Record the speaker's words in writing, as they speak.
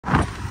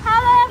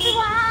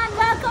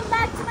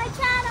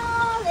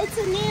it's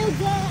a new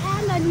day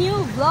and a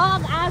new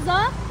vlog as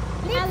a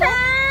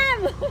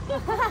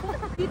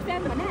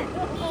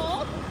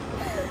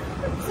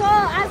So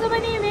आज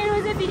पनि मेरो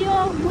चाहिँ भिडियो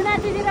मुना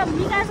दिदी र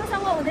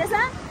विकाससँग हुँदैछ।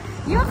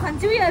 यो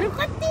खन्चुईहरु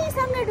कति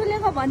सँगै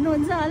डुलेको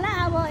भन्नुहुन्छ होला।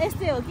 अब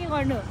यस्तै हो, के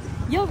गर्नु।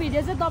 यो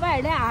भिडियो चाहिँ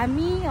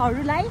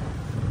तपाईहरुले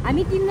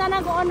हामी तीन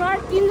जनाको अनुहार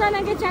तीन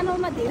जनाकै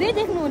च्यानलमा धेरै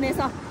देख्नु हुनेछ।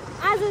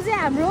 आज चाहिँ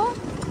हाम्रो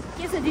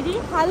के छ दिदी,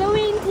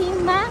 हेलोविन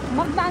थीममा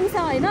मकबाङ छ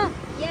हैन,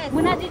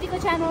 मुना दिदीको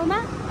च्यानलमा।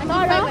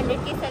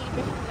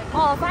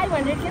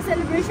 500k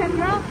सेलिब्रेसन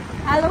र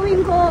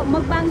हेलोविनको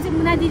मकबाङ चाहिँ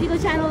मुना दिदीको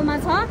च्यानलमा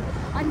छ।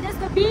 अनि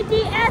त्यसको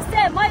BTS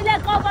चाहिँ मैले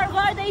कभर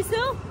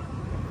गर्दैछु।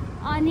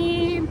 अनि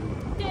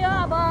त्यो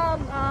अब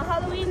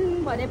हेलोविन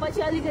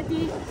भनेपछि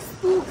अलिकति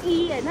स्पुकी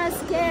हैन,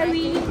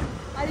 स्केरी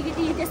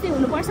अलिकति त्यस्तै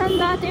हुनुपर्छ नि त।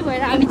 त्यही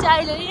भएर हामी चाहिँ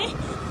अहिले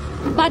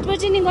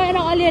बाटपछि नि गएर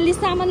अलिअलि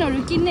सामानहरू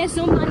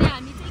किन्नेछौँ। अनि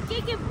हामी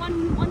चाहिँ के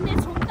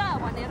बन्नेछौँ त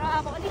भनेर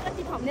अब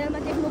अलिकति थम्बनेलमा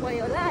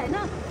देख्नुभयो होला हैन।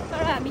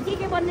 तर हामी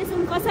के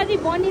बन्नेछौँ, कसरी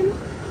बनिम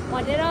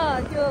भनेर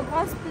त्यो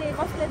कस्प्ले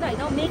त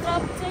हैन,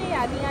 मेकअप चाहिँ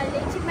हामी अहिले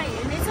एकछिनमा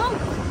हेर्नेछौँ।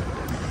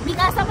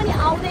 विकास पनि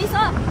आउँदैछ।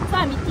 सो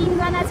हामी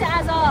तीनजना चाहिँ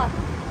आज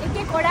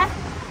एक-एकवटा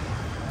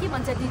के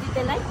भन्छ दिदी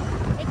त्यसलाई,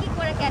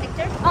 एक-एकवटा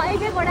क्यारेक्टर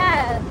एक-एकवटा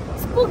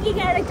स्पुकी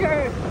क्यारेक्टर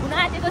हुन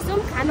आँटेको छौँ।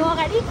 खानु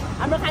अगाडि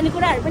हाम्रो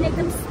खानेकुराहरू पनि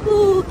एकदम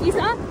स्पुकी छ।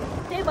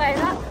 त्यही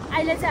भएर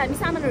अहिले चाहिँ हामी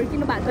सामानहरू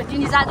किन्नु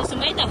भाटबटिनी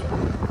जाँदैछौँ है त।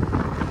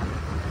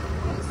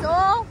 सो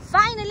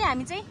फाइनली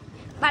हामी चाहिँ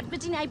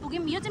भाटबटिनी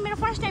आइपुग्यौँ। यो चाहिँ मेरो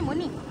फर्स्ट टाइम हो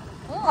नि,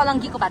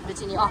 कलङ्कीको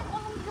भाटबटिनी।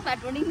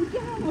 भाटबटिनी के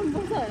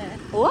मनपर्छ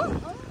हो,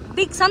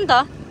 पिक छ नि त।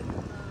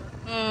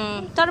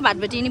 तर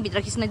भाटबटिनी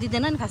भित्र खिच्न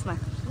दिँदैन नि खासमा।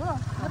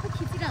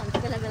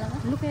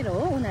 लुकेर हो,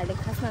 उनीहरूले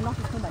खासमा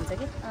नखिच्नु भन्छ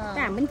कि।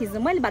 त्यहाँ हामी पनि खिच्नु।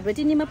 मैले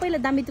भाटबटिनीमा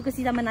पहिला दामितोको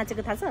सिजामा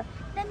नाचेको थाहा छ।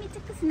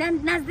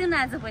 नाच्दैन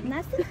आज पनि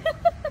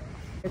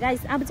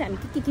गाइस। अब चाहिँ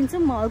हामी के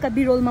किन्छौँ म हल्का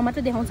बिरोलमा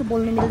मात्र देखाउँछु,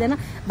 बोल्नु मिल्दैन।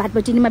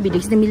 भाटबटिनीमा भिडियो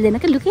खिच्नु मिल्दैन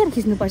कि, लुकेर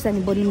खिच्नुपर्छ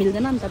अनि बोल्नु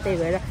मिल्दैन नि त। त्यही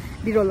भएर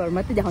बिरोलहरू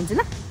मात्रै देखाउँछु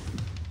ल।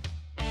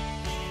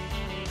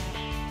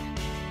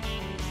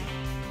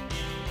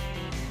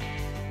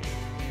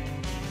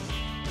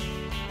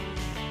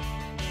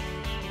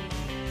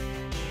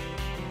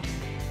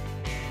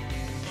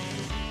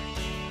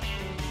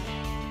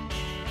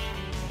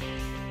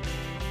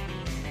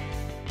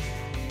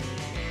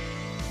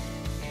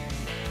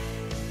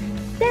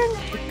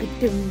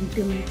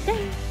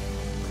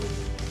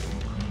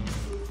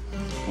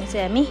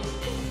 Sammy.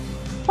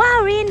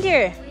 Wow,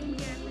 reindeer.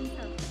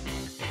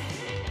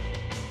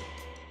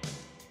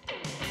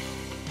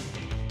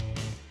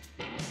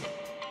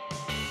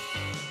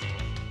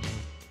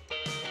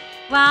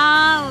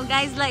 Wow,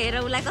 guys, la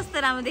hera ulai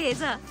kasto राम्रो देखेछ।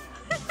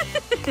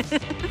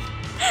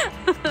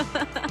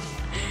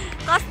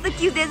 कस्तो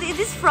cute देखेछ। Is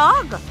this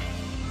frog?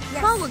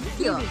 Frog हो कि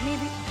के हो?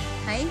 Maybe.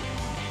 है?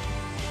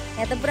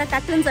 यहाँ त पुरा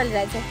कार्टुन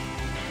चलिरहेछ।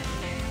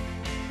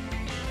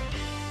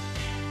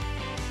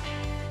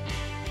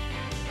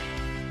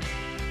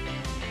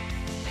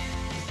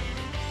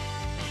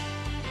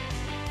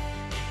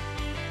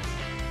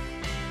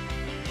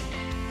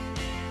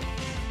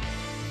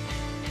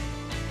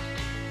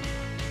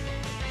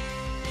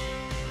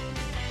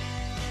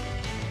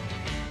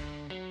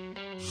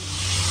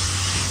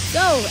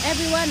 So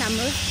everyone,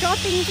 हाम्रो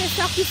शपिङ चाहिँ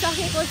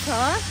सकिसकेको छ।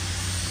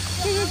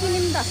 के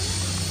किनौँ त?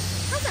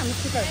 कहाँ छ हाम्रो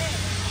स्कुटर?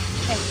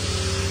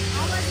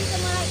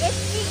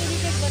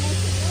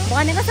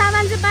 भनेको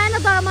सामान चाहिँ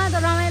पाएन, तर मलाई त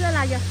रमाइलो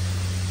लाग्यो।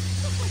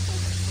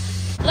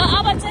 ल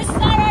अब चाहिँ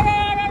फर्सी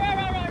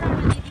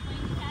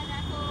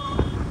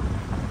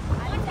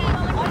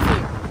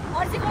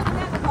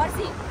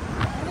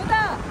हुनु त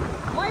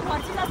मै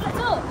फर्सी जस्तो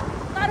छु,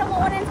 तर म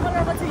ओरेन्ज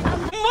कलरको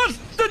छुइनँ।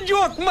 मस्त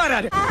जोक मारा।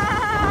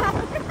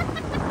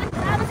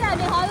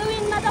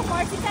 हेलोविनमा त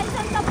फर्सी चाहिन्छ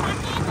नि त,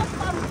 पाकेको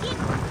पम्किन।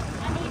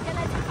 अनि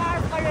त्यसलाई चाहिँ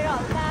कार्भ गरेर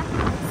हल्का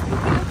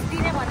स्पुकी लुक्स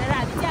दिने भनेर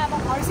हामी चाहिँ अब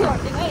फर्सी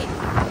हट्दिउँ है।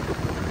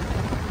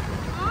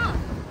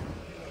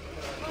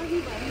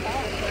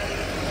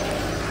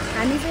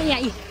 हामी चाहिँ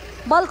यहाँ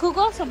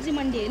बल्खुको सब्जी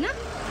मन्डी होइन,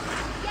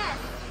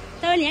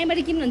 तपाईँले यहीँबाट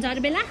किन्नुहुन्छ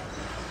अरू बेला?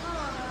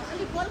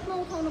 अलिक बल्कमा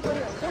उठाउनु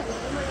पर्यो हुन्छ।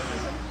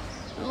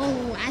 ओ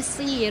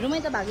आसी हेरौँ है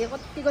त भाग्य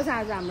कतिको छ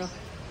आज हाम्रो।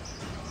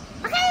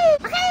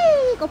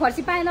 को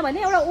फर्सी पाएन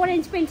भने एउटा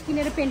ओरेन्ज पेन्ट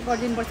किनेर पेन्ट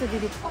गरिदिनु पर्छ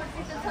दिदी।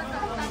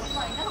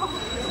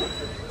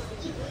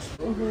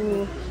 ओहो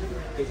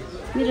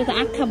मेरो त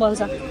आँखा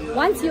बल्छ।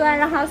 Once you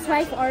are a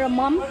housewife or a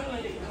मम,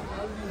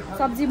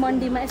 सब्जी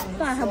मन्डीमा यस्तो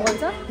आँखा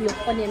बल्छ। यो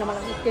पनि हेर्न मन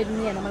लाग्छ, त्यो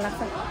पनि हेर्न मन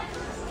लाग्छ।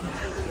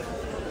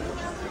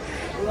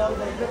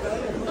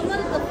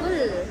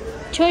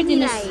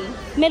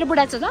 छोडिदिनुहोस्, मेरो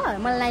बुढा छ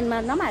त, मलाई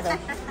लाइनमा नमार।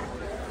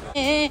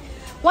 ए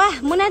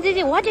वाह मुना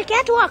दिदी, वाट अ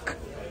क्याट वक।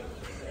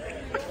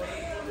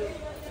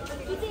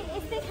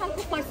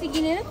 फर्सी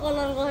किनेर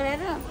कलर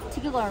गरेर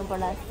ठिकै गर्नु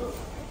पर्ला।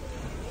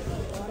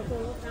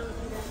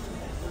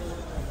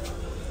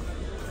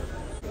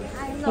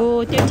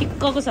 ओ त्यो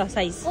ठिक्कको छ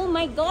साइज। ओ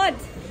माई गड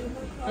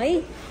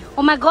है,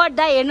 ओ माई गड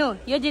दाइ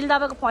हेर्नु, यो दिल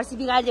तपाईँको फर्सी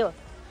बिगार्यो।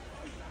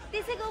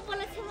 त्यसैको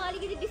उपलक्ष्यमा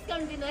अलिकति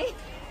डिस्काउन्ट दिनु है।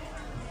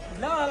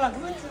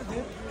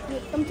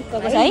 एकदम ठिक्कको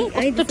छ है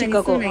कस्तो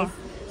ठिक्कको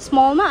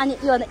स्मलमा अनि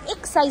यो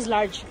एक साइज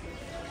लार्ज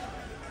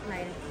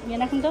यहाँ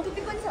राख्नु त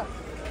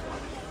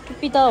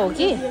टुप्पी त हो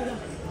कि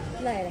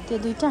त्यो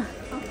दुईटा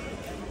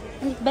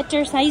अलिक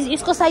बेटर साइज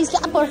यसको साइज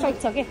क्या पर्फेक्ट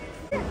छ के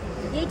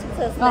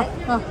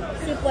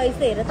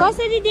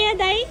कसरी दिए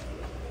दाइ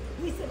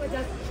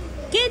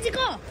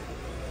केजीको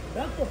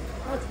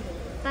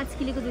 5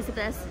 किलोको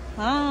 250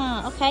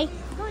 ओके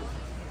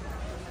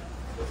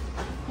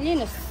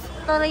लिनुहोस्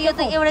तर यो त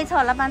एउटै छ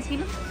होला 5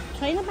 किलो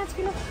छैन 5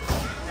 किलो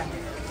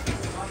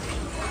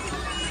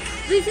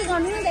 200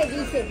 गर्नु न दाइ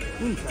 200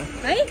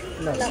 है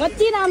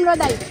कति राम्रो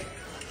दाइ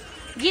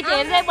गीत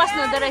हेरेरै बस्नु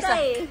हुँदो रहेछ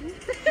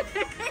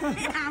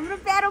हाम्रो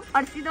प्यारो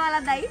फर्सिदोवाला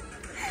दाइ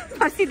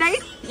फर्सी दाइ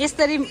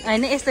यसरी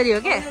हैन यसरी हो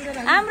के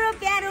हाम्रो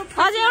प्यारो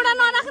अझ एउटा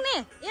नराख्ने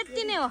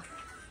यति नै हो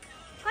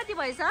कति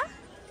भएछ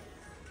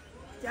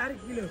 4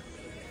 किलो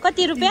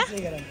कति रुपैयाँ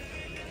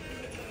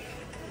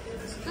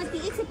कति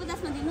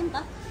 150 मा दिनु नि त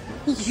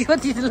यो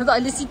दिदीले त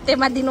अहिले 70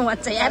 मा दिनु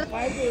भन्छ यार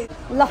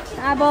ल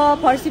अब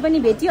फर्सी पनि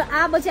भेट्यो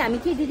अब चाहिँ हामी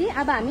के दिदी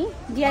अब हामी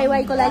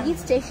DIY को लागि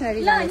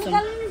स्टेशनरी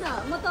लान्छौँ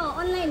म त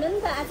अनलाइन हो नि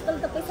त आजकल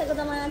त पैसाको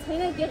जमाना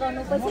छैन के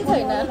गर्नु पैसा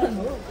छैन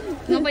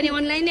म पनि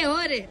अनलाइन नै हो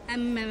अरे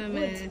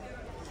आम्मामा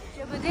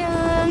जब दिल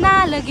ना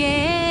लगे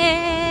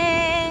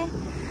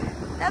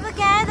तब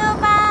कह दो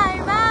bye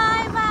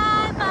bye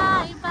bye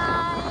bye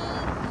bye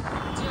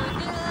जो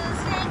दिल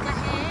से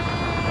कहे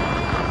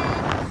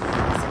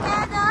उसे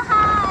कह दो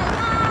हाय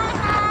हाय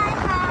हाय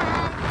हाय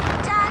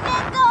जाने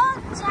दो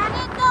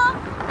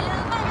दिल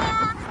मेरा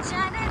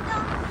जाने दो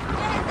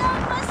कह दो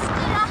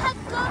मुस्कुराहट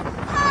को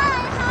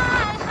हाय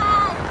हाय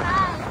हाय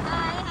हाय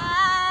हाय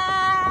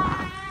हाय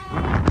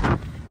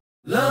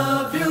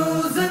लव यू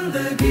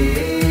जिंदगी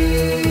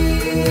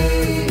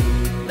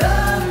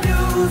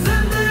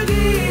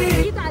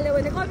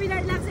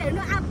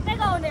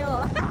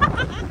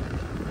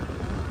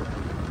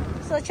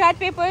सो चार्ट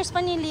पेपर्स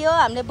पनि लियो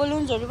हामीले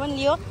बलुन्सहरू पनि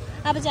लियो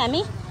अब चाहिँ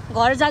हामी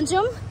घर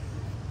जान्छौँ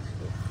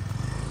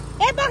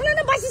ए बग्न न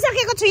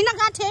बसिसकेको छुइनँ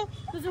गाँठे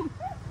अब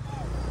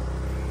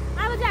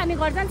चाहिँ हामी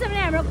घर जान्छौँ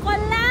भने हाम्रो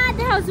कल्ला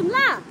देखाउँछौँ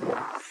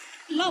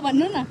ल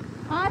भन्नु न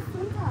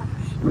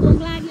भोक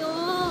लाग्यो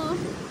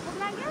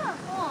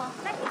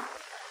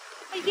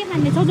के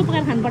खाने चौचो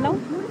पकाएर खानु पर्ला हौ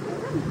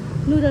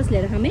नुडल्स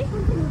लिएर खामे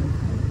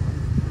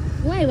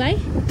वाइ वाइ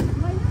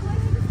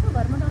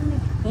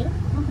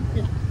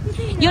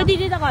यो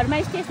दिदी त घरमा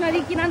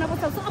स्टेसनरी किराना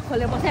पसल सब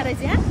खोलेर बसेर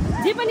रहेछ यहाँ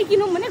जे पनि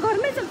किनौँ भने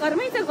घरमै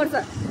छ गर्छ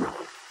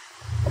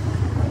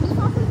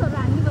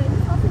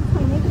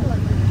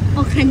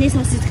खाने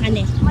ससेज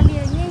खाने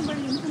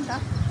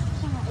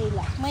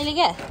मैले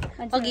क्या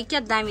अघि क्या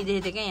दामी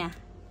देखेको थिएँ क्या यहाँ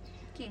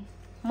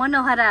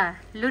मनोहरा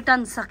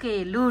लुटन सके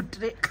लुट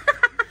रे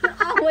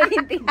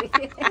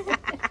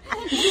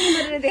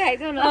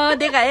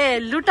देखाए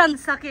लुटन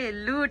सके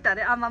लुट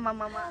अरे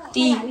आमामामा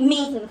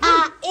तिमी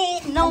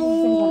आएनौ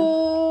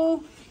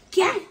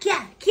क्या क्या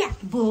क्या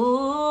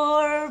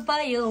भोर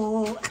भयो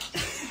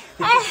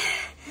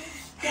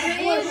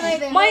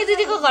मैले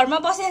दिदीको घरमा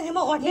बसेँ म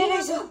घट्ने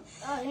रहेछु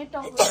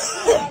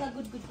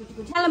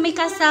hello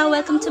Mikasa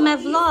welcome to my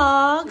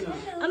vlog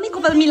हामी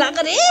कपाल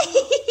मिलाएको रे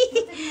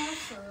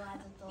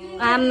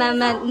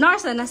आमामा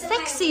नर्स होइन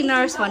सेक्सी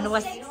नर्स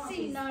भन्नुहोस्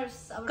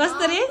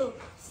कस्तो रे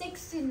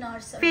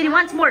फेरि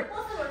वान्स मोर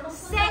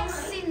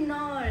सेक्सी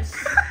नर्स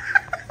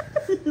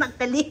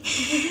नक्कली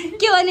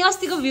के भने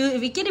अस्तिको के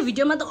अरे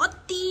भिडियोमा त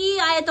अति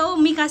आयो त हौ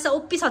मिकासा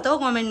ओप्पी छ त हौ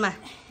कमेन्टमा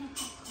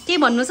के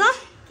भन्नु छ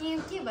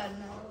के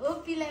भन्नु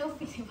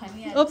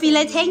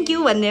ओपीलाई थ्याङ्क यू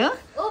भन्ने हो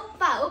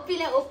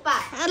ओप्पीलाई ओप्पा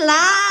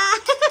ला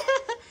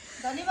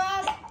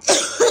धन्यवाद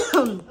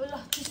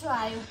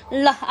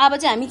ल अब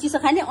चाहिँ हामी चिसो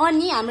खाने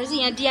अनि हाम्रो चाहिँ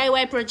यहाँ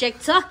DIY प्रोजेक्ट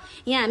छ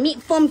यहाँ हामी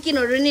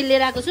पम्किनहरू नि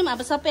लिएर आएको छौँ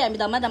अब सबै हामी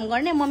धमाधम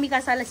गर्ने मम्मी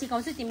कासालाई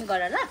सिकाउँछु तिमी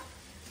गर ल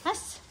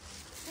हस्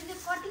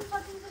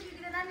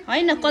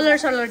होइन कलर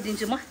सलर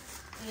दिन्छु म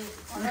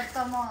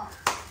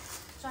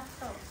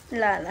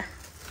ल ल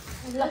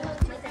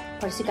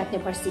फर्सी काट्ने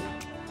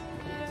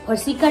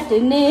फर्सी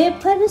काट्ने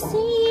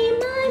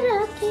फर्सीमा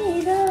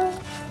राखेर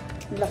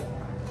ल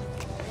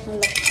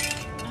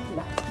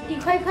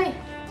खै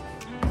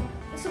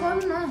यसो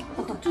गर्नु न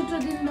चुचो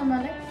दिनु न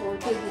मलाई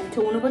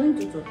हुनु पर्यो नि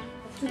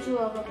चुचो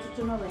अब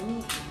चुचो नभए नि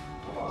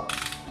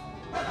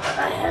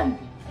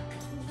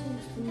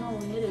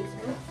नहुने रहेछ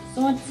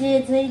सोचे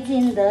चाहिँ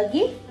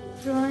जिन्दगी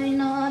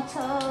छैन छ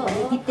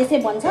गीत त्यसै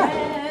भन्छ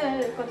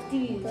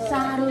कति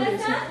साह्रो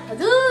रहेछ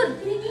हजुर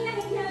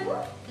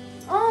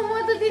म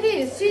त दिदी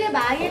सिधै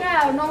भागेर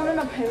नुहाउनु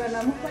नभएर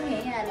मुख पनि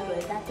यहीँ आएर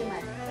भयो दाँतेमा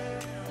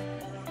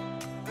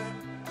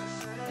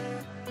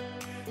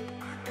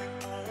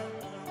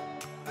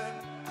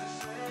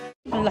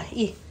ल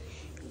ए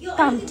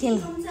तामथिङ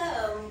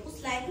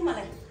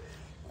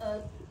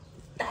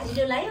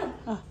धारिलो लायो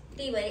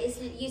त्यही भएर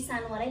यसले यो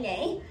सानो मलाई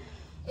ल्याए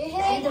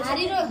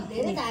धारिलो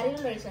धेरै धारिलो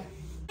रहेछ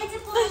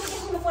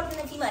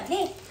पर्दैन तिमीहरूले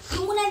यो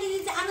मुना दिदी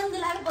चाहिँ आनन्द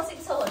लाएर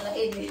बसेको छ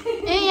भन्दाखेरि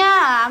ए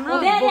यहाँ हाम्रो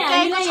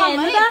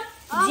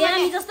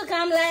ज्यामी जस्तो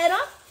काम लाएर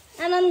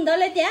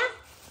आनन्दले त्यहाँ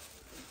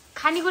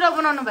खानेकुरा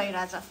बनाउनु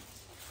भइरहेछ।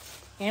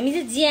 हामी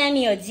चाहिँ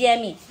ज्यामी हो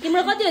ज्यामी।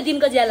 तिम्रो कति हो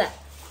दिनको ज्याला?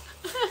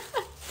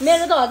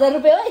 मेरो त 1000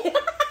 रुपैयाँ हो।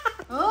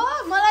 हो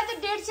मलाई त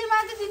 150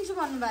 मात्रै दिन्छु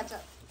भन्नुभएको छ।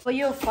 अब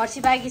यो फर्सी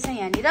बाँकी छ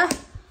यहाँनिर।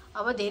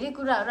 अब धेरै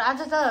कुराहरू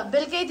आज त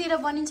बेलुकैतिर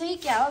बनिन्छ कि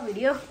क्या हो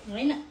भिडियो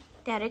हैन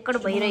त्यहाँ रेकर्ड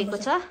भइरहेको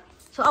छ।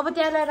 सो अब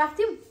त्यहाँलाई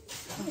राख्थ्यौँ।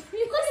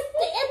 यो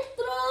कस्तो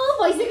यत्रो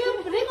भइसक्यो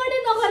रेकर्डै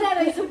नगरेर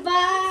रहेछु बा।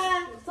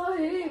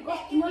 सरी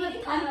मलाई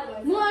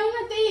म हैन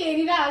त्यही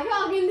हेरिरहेको कि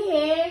अघिदेखि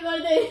हे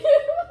गर्दै।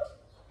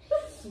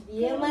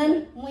 बेमान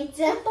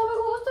मुइचा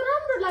तपाईको कस्तो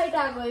राम्रो लाइट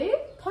आएको है।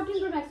 13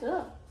 प्रो म्याक्स हो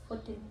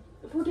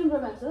 14 प्रो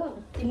म्याक्स हो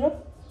तिम्रो?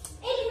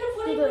 ए तिम्रो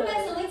 14 प्रो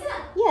म्याक्स हो हैन?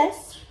 Yes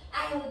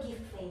I have a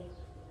gift for you.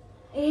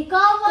 A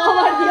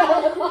cover दियो।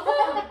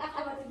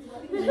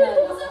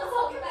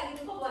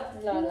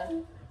 ल ल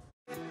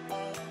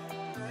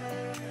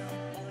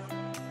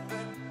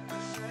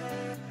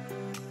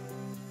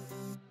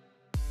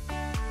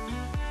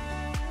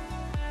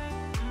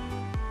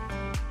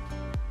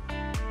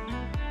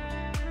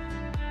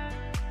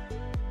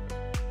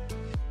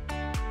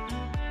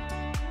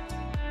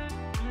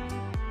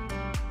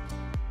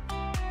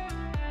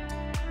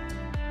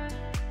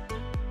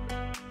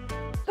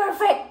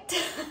Perfect.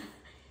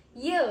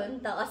 यो हो नि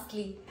त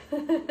असली।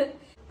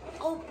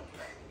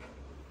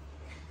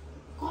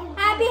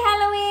 Happy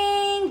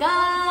Halloween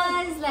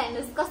guys. ल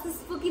हेर्नुस् कस्तो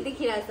स्पुकी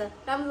देखिरहेछ।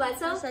 राम्रो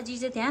लाग्छ। सजी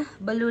चाहिँ त्यहाँ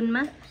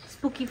बलुनमा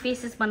स्पुकी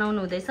फेसेस बनाउनु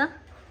हुँदैछ।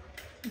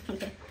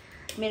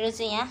 मेरो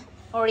चाहिँ यहाँ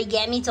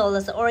ओरिगामी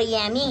चल्दैछ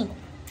ओरिगामी।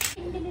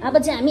 अब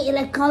चाहिँ हामी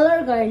यसलाई कलर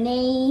गर्ने।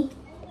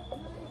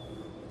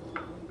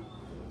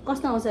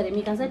 कस्तो आउँछ अरे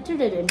मिका सर?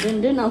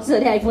 टुडुडुन आउँछ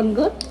अरे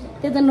आइफोनको।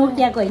 त्यो त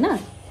नोकियाको होइन?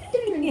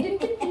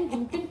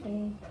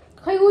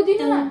 खै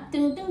उदिन न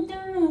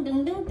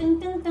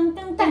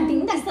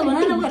त्यस्तो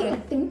बनाउनु पर्यो।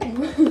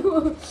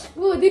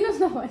 उदिनुस्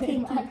न भने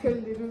मार्केल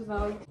दिनुस् न।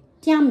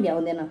 क्याम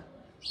भ्याउँदैन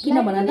किन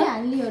भन त?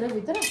 हाल्ने हो र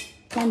भित्र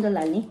क्यान्डल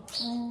हाल्ने।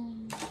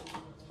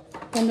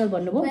 क्यान्डल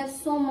भन्नुभयो? We have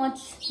so much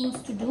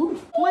things to do.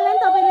 मलाई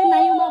तपाईले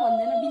नायुमा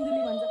भन्दैन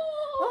बिन्दुली भन्छ।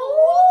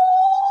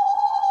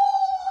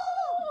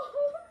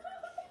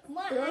 म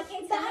आँखै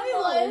दामी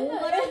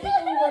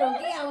भयो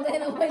के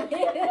आउँदैन मैले।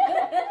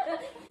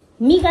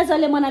 मिका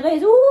सरले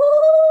मनाएको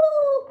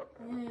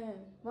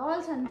बवाल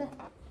छ नि त।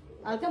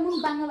 हल्का मुख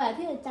बाङ्गो भएको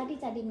थियो चाटी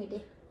चाटी मिटे।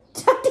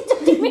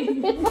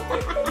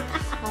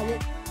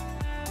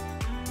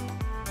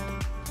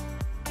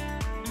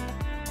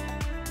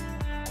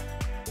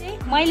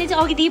 मैले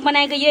चाहिँ अघिदेखि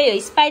बनाएको यही हो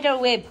स्पाइडर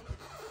वेब।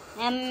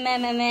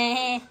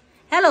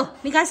 हेलो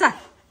मिकासा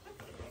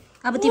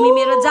अब तिमी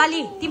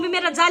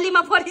मेरो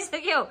जालीमा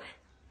परिसक्यौ।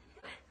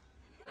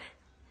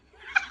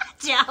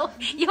 च्याउ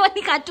यो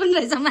पनि कार्टुन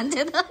रहेछ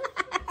मान्छे त।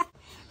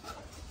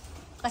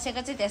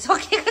 कसैको चाहिँ त्यहाँ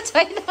सकेको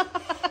छैन।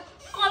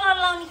 कलर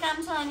लाउने काम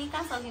छ अनि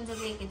कहाँ सकिन्छ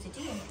त्यो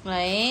एकैचोटि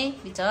है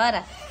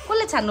बिचरा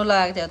कसले छान्नु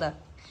लगाएको थियो त?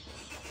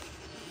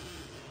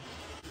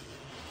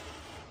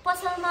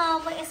 पसलमा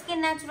अब यसकै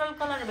नेचुरल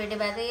कलर भेटे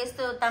भए त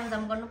यस्तो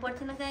तामझाम गर्नु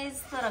पर्थेन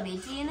गाइस। तर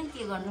भेटिएन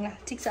के गर्नु।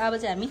 ठिक छ अब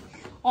चाहिँ हामी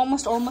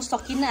अलमोस्ट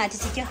सकिन्न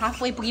आँटिसक्यो।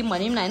 हाफ वे पुग्यौँ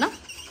भनौँ न होइन?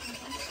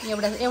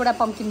 एउटा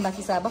पम्किन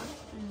बाँकी छ अब।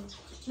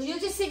 यो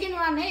चाहिँ सेकेन्ड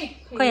वान है।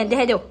 खै यहाँ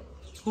देखाइदेऊ।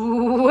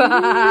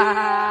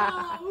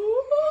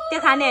 त्यो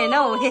खाने होइन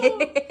हौ।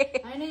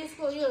 हैन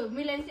यसको यो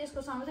मिलाइन चाहिँ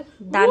यसको सँग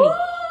चाहिँ दामी।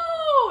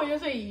 यो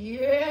चाहिँ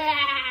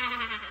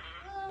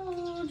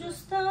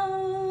जस्तो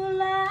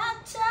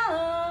लाग्छ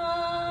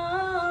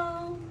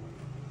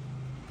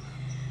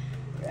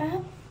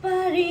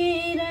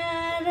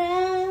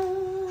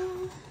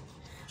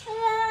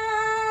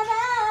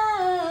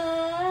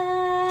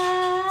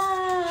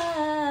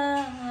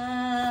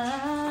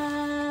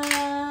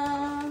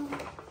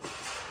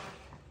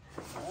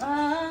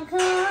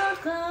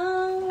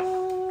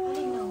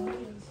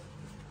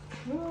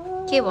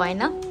के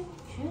भएन?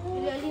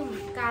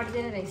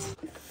 काट्दैन रहेछ।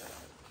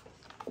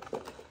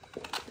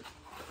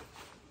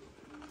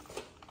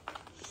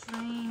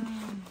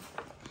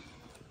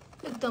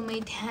 एकदमै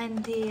ध्यान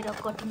दिएर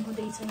कटिङ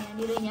हुँदैछ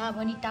यहाँनिर। यहाँ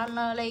पनि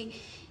टाल्नलाई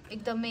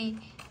एकदमै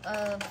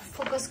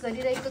फोकस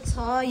गरिरहेको छ।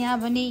 यहाँ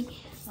पनि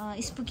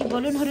स्पुकी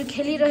बलुनहरू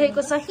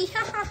खेलिरहेको छ।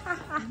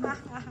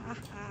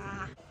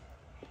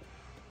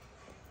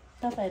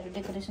 तपाईँहरू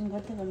डेकोरेसन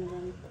गर्दै गर्नु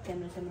जानु।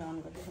 क्यामेरा अन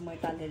गर्दैछ म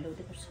टालेर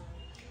ल्याउँदै गर्छु।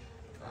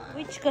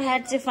 विचको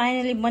ह्याट चाहिँ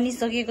फाइनली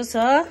बनिसकेको छ।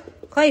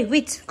 खै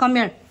विच कम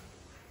हियर।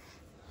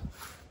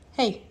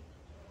 हे हैन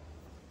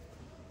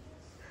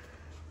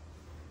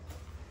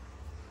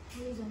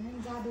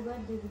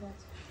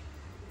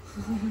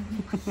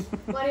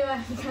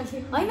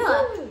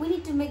we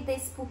need to make the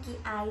spooky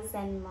eyes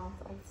and mouth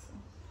also.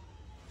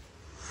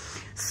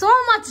 So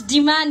much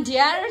demand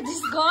यार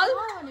this girl.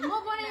 म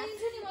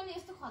बनाइदिन्छु नि मैले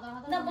यस्तो खतरा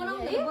न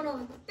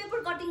बनाउनु पेपर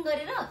कटिङ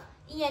गरेर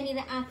यहाँनिर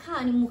आँखा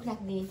अनि मुख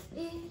राख्ने।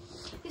 ए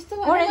यस्तो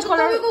Orange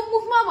color को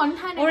मुखमा भन्न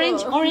ठाने।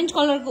 orange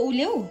कलरको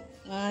उल्यौ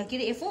के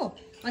रे एफो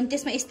अनि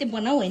त्यसमा यस्तै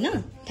बनाऊ हैन?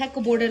 ठ्याकको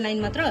बोर्डर लाइन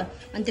मात्र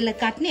अनि त्यसलाई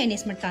काट्ने अनि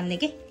यसमा टाल्ने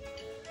के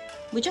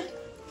बुझ्यो?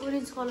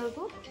 ओरेन्ज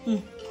कलरको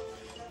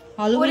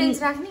हलोविन ओरेन्ज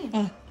राख्ने।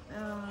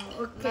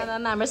 ओके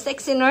न हाम्रो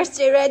सेक्सी नर्स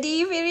चाहिँ रेडी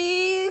फेरि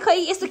खै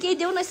यस्तो केही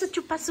देऊ न यस्तो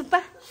चुप्पा सुप्पा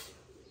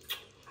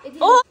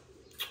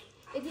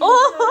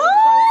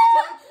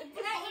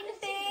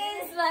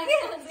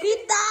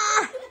पिता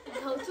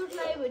घाउचुट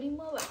लाग्यो भने म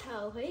भाठा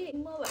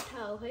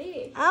हो है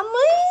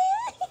आमै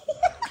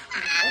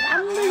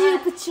राम्रो यो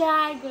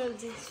उपचार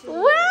गर्दैछु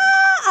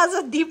वाह आज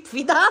दिप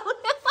फिदा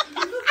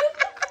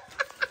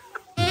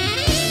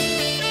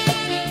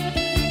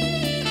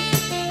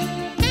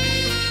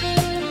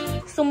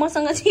सो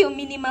मसँग चाहिँ यो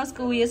मिनी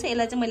माउसको उयो छ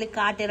यसलाई चाहिँ मैले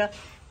काटेर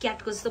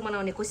क्याटको जस्तो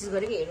बनाउने कोसिस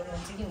गरेको हेरौँ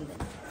हुन्छ कि हुँदैन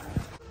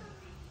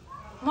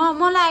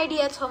मलाई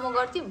आइडिया छ म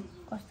गर्थ्यौँ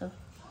कस्तो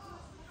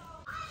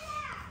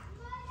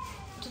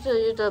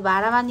यो त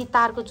भाँडामा नि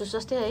तारको झुस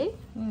जस्तै है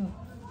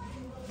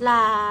ला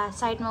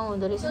साइडमा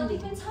हुँदो रहेछ नि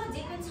दिदी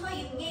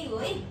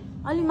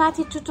अलि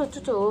माथि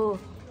चुचो हो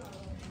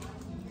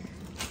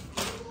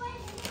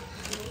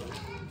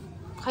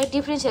खै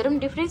डिफ्रेन्स हेरौँ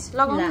डिफ्रेन्स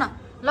लगाउनु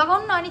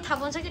न अनि थाहा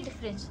पाउँछ कि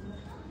डिफ्रेन्स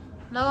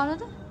लगाउनु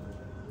त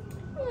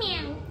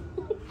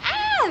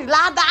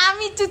ला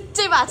दामी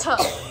चुच्चै भएको छ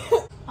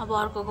अब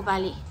अर्कोको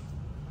बाली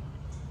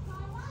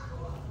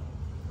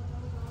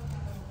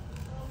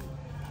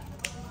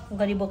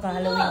गरिबको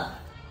हालोविन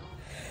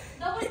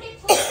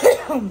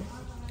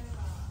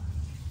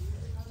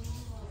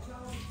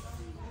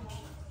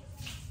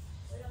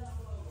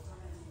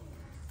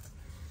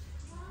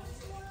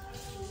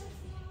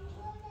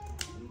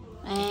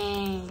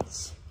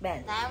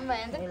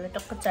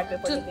टक्क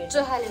चुच्चो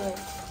खाले भयो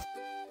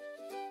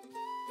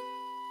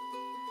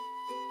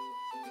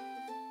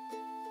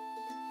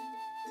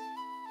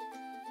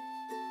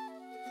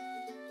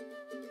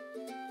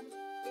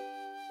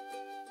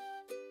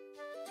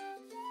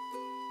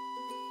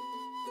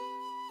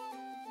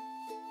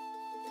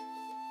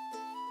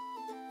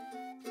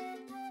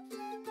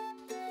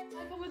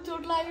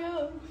चोट लाग्यो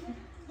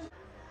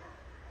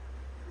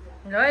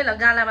ल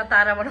गालामा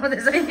तारा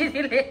बनाउँदैछ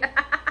दिदीले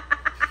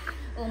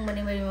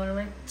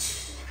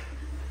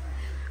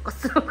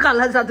कस्तो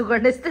काला जादु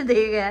गर्ने जस्तै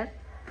देखेको यार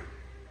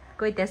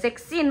कोही त्यहाँ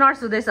सेक्सी नर्स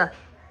हुँदैछ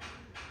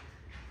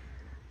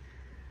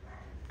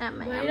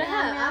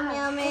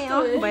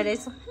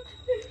भइरहेछ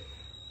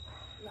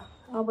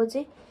अब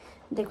चाहिँ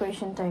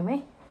डेकोरेसन टाइम है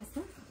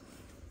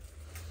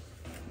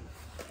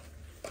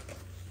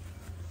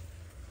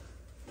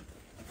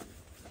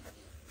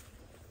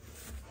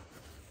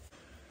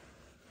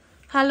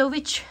हेलो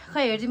विच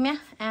खै हेरिदिउँ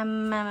यहाँ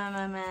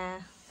आमामामा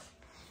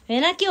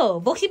होइन के हो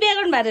बोक्सी बिहा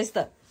गर्नु भएको रहेछ त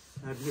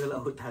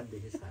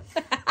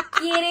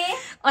के रे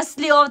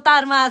असली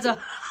अवतारमा आज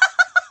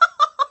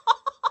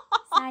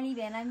साली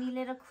भेना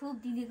मिलेर खुब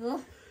दिदीको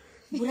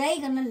बुराइ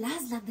गर्न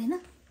लाज लाग्दैन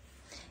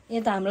ए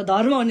त हाम्रो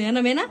धर्म हो नि होइन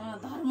बेना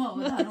धर्म हो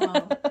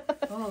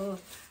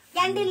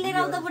क्यान्डिल लिएर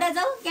आउँदा बुढा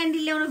जाऊ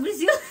क्यान्डिल ल्याउन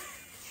बिर्स्यो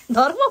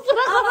धर्म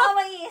पुरा अब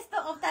यस्तो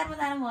अवतारमा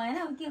जानु भएन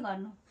के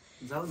गर्नु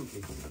जाऊ न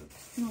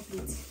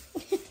please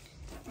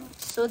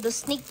So the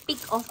sneak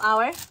peek of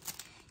our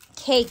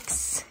cakes,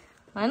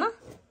 होइन?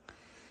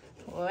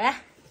 वाह,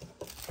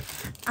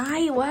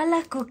 आई वाला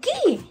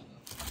कुकी,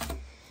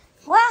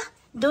 वाह,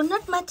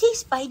 डोनट माथि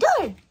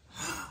स्पाइडर,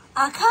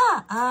 आँखा,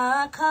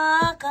 आँखा,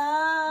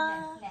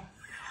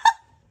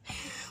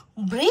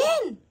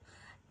 ब्रेन,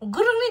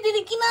 गुरुङले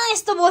दिदी किन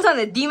यस्तो बोल्छ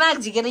भने दिमाग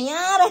झिकेर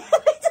यहाँ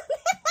राखेको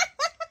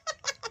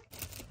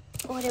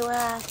अरे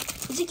वाह,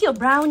 यो चाहिँ के हो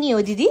ब्राउनी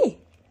हो दिदी?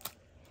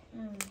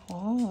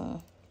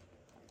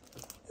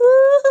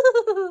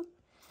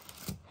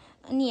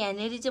 अनि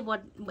यहाँनिर चाहिँ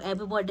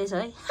ह्याप्पी बर्थडे छ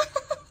है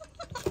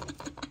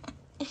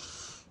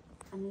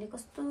हामीले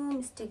कस्तो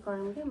मिस्टेक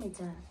गरौँ क्या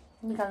मिचा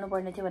निकाल्नु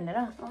पर्ने थियो भनेर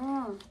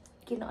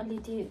किन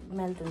अलिकति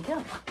मेल्ट हुन्थ्यो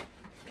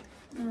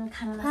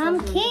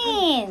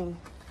पम्किन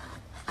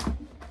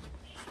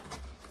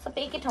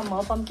सबै एकै ठाउँमा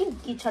हो पम्किन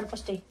कि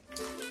छरपस्टै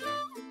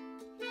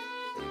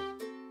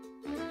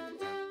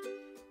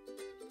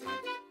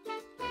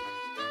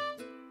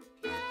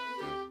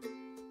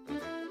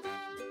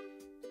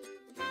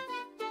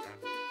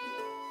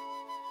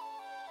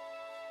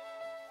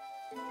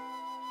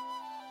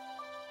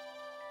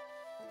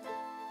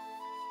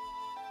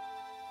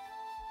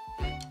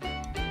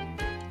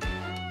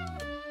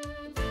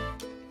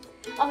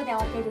अब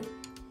त्यहाँ अटेर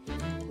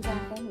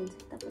जाँदै हुन्छ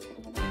त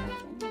पछाडि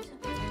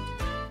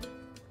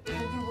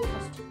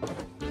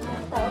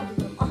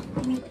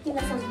तिमी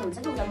तिमीलाई सजिलो हुन्छ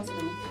कि उसलाई बस्यो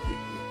भने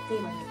त्यही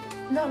भएर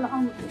ल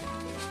आउनु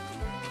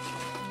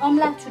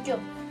अम्ला छुट्यो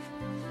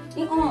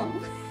ए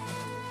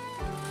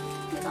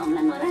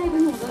अम्ला नराखे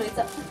पनि हुँदो रहेछ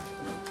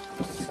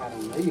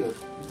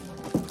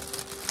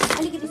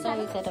अलिकति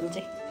साह्रो क्याटम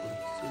चाहिँ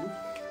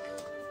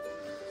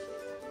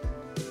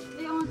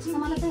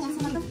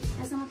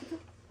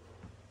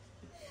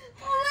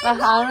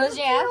हाम्रो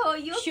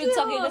चाहिँ सुट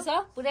सकेको छ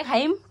पुरै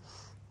खायौँ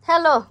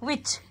हेलो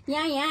विच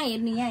यहाँ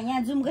हेर्नु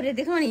यहाँ जुम गरेर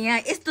देखाउँ नि यहाँ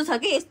यस्तो छ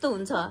कि यस्तो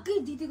हुन्छ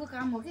दिदीको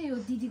काम हो कि यो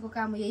दिदीको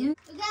काम हो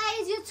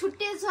गाइस यो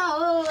छुट्टे छ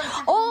हो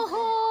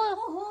ओहो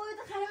ओहो यो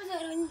त खानुपर्छ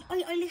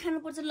अहिले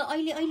खानुपर्छ ल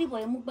अहिले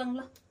भयो मुकबाङ ल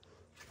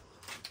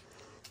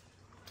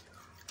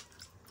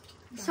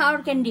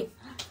सावर क्यान्डी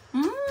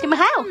तिमी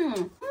खायौ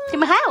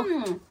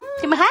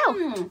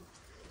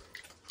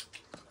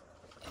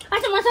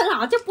अच्छा मसला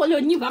हात चाहिँ पोल्यो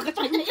नि भएको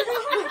छैन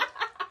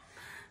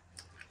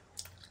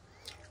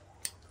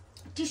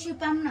टिस्यु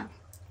पाऊँ न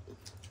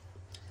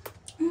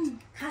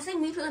खासै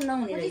मिठो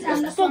नहुने रहेछ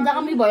कस्तो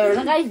दामी भयो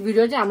होला गाइस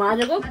भिडियो चाहिँ हाम्रो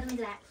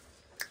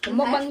आजको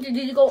मकबाङ चाहिँ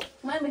दिदीको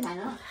मैले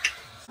खाएन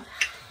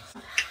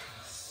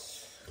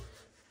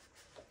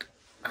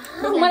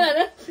मलाई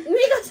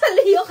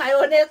मिकासाले यो खायो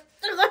भने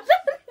यस्तो गर्छ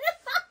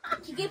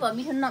के भयो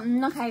मिठो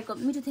नखाएको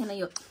मिठो थिएन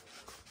यो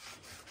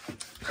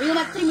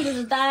मात्रै मिठो छ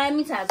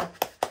दामी छ आज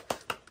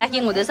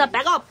प्याकिङ हुँदैछ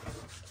प्याकअप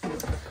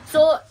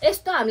सो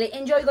यस्तो हामीले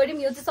इन्जोय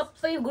गर्यौँ यो चाहिँ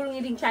सबै गुरुङ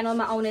इटिङ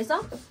च्यानलमा आउनेछ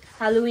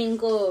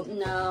हालोविनको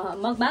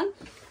मकबाङ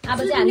अब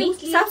चाहिँ हामी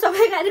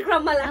साफसफाइ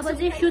कार्यक्रममा लाग्छ अब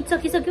चाहिँ सुट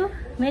सकिसक्यो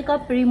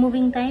मेकअप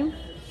रिमुभिङ टाइम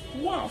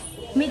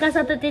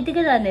मिकासा त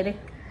त्यतिकै जाने रे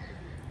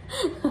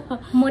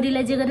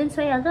मोरीलाई जे गरे नि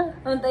सहिहाल्छ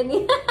अन्त नि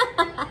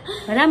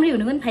राम्री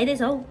हुनुको पनि फाइदै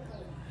छ हौ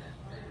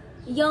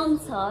यङ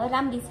छ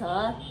राम्री छ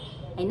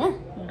हैन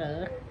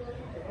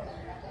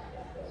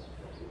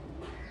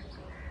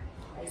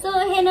सो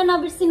हेर्न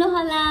नबिर्सिनु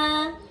होला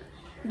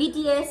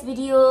BTS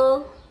भिडियो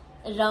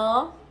र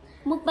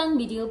मुकबाङ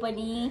भिडियो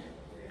पनि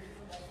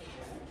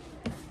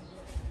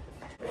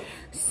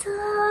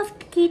Soft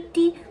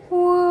kitty,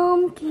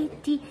 warm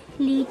kitty,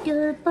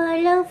 little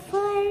ball of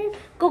fur.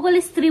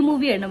 Kokoले स्त्री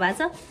मुभी हेर्नु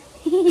भएको छ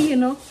you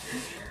know.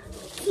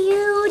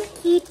 Cute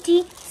kitty,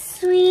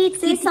 sweet.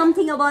 Say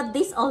something about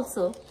this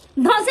also.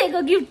 दसैँको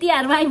गिफ्ट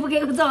तिहारमा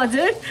आइपुगेको छ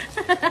हजुर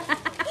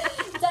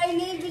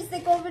चाहिने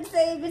बिर्सेको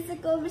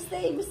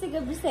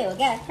हो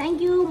क्या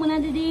थ्याङ्क यू मुना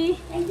दिदी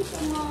thank you so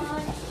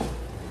much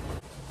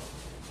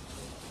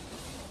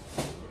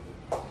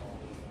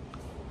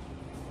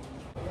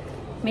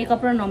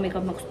makeup र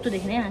नमेकअपमा कस्तो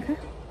देख्ने आँखा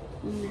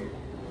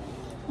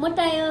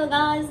मोटायो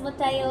गाइस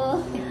मोटायो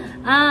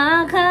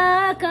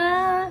आँखाका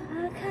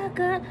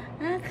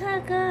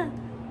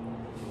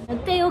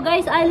त्यही हो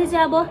गाइस अहिले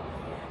चाहिँ अब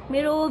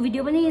मेरो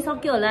भिडियो पनि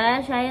सक्यो होला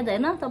सायद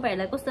हैन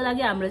तपाईहरुलाई कस्तो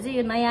लाग्यो हाम्रो चाहिँ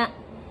यो नयाँ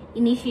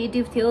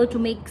इनिसिएटिभ थियो टु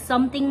मेक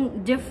समथिङ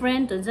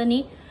डिफरेन्ट हुन्छ नि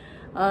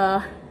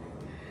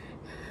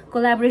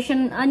कोलाबोरेसन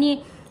अनि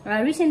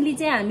रिसेन्टली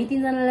चाहिँ हामी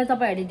तीनजनालाई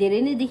तपाईहरुले धेरै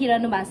नै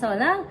देखिरहनु भएको छ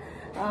होला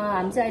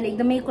हामी चाहिँ अहिले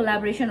एकदमै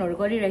कोलाबोरेसनहरु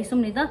गरिरहेछौँ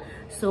नि त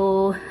सो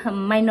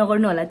माइन्ड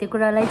नगर्नु होला त्यो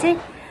कुरालाई चाहिँ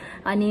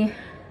अनि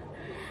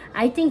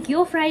आई थिंक यो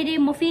फ्राइडे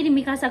म फेरि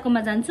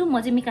मिकासाकोमा जान्छु म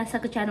चाहिँ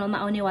मिकासाको च्यानलमा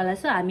आउनेवाला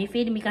छु हामी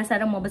फेरि मिकासा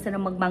र म बसेर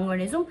मकबाङ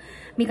गर्नेछौँ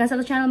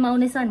मिकासाको च्यानलमा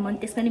आउनेछ अनि म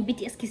त्यसमा नि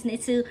BTS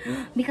खिच्नेछु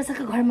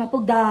मिकासाको घरमा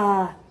पुग्दा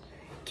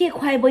के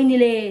खुवाए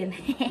बहिनीले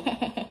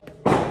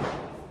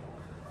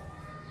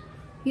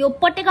यो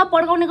पटेका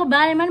पड्काउनेको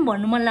बारेमा नि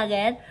भन्नु मन लाग्यो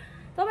यार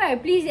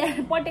तपाईहरु प्लिज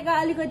यार पटेका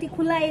अलिकति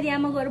खुला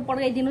एरियामा गएर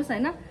पड्काइदिनुस्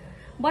हैन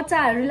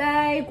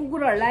बच्चाहरुलाई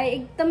कुकुरहरुलाई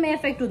एकदमै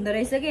इफेक्ट हुँदो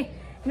रहेछ के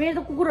मेरो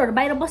त कुकुरहरु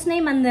बाहिर बस्नै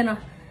मान्दैन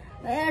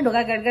ए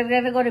ढोका घाट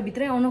गरेर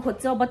भित्रै आउन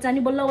खोज्छ बच्चा नि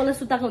बल्ल बल्ल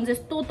सुताएको हुन्छ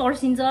यस्तो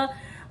तर्सिन्छ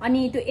अनि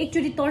त्यो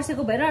एकचोटी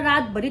तर्सेको भएर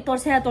रातभरि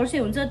तर्से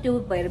हुन्छ त्यो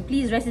भएर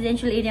प्लिज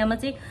रेसिडेन्शियल एरियामा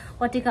चाहिँ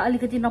पटेका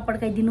अलिकति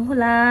नपड्काइदिनु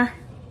होला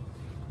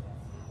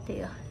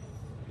त्यही हो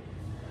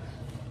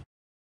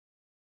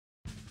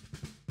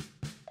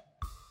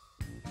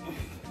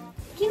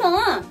किन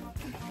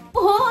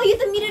ओहो यो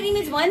त मिरर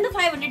इमेज भयो नि त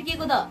 500 के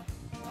को त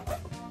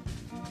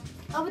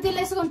अब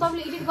त्यसलाई यसो गर्न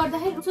तपाईले एडिट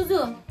गर्दाखेरि सुजु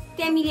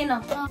त्यहाँ मिलेन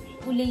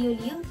उले यो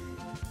लियो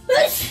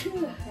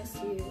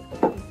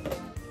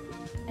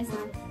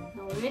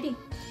Now we're ready.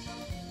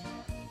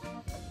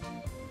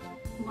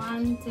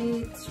 1,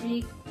 2,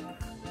 3.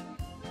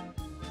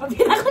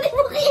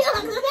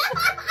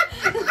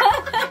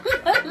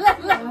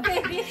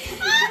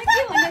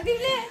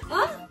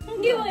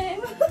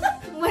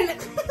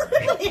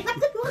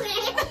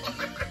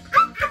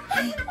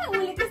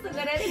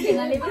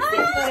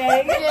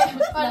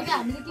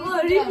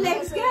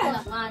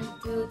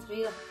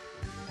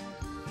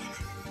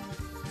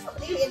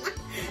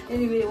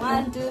 Anyway,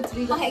 1, 2,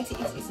 3 go.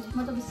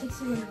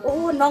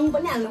 Oh, nong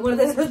पनि हाल्नु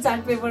पर्दैछ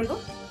चार्ट पेपरको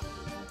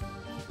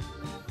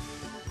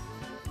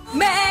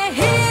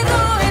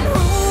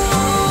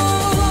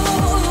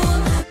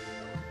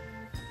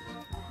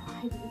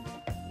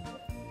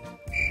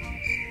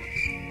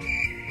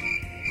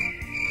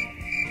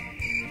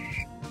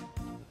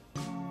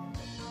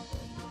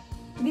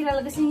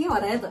बिरालोको सिङ्गै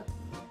हरायो त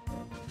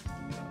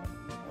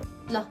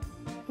ल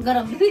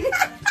गरम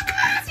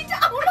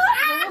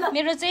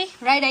मेरो चाहिँ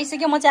राइड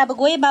आइसक्यो म चाहिँ अब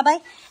गएँ bye-bye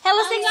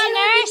hello sexy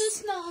nurse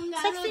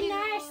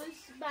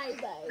by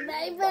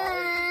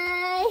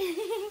by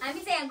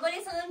हामी चाहिँ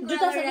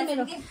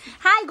गोलेसँग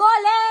high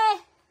Gole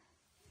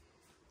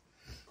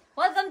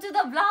welcome to the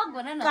blog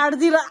भन न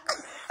काट्दिला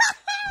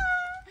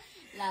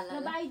ल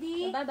by the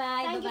bye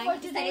bye Thank you for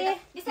today.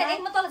 बिस्तारै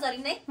म तल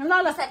झरिन है ल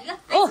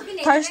ओ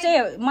थर्सडे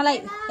मलाई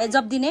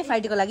जब दिने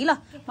फ्राइडेको लागि ल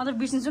म त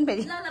बिर्सिन्छु नि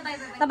फेरि ल बाइ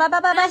बाइ ल by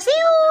by by C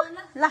you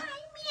ल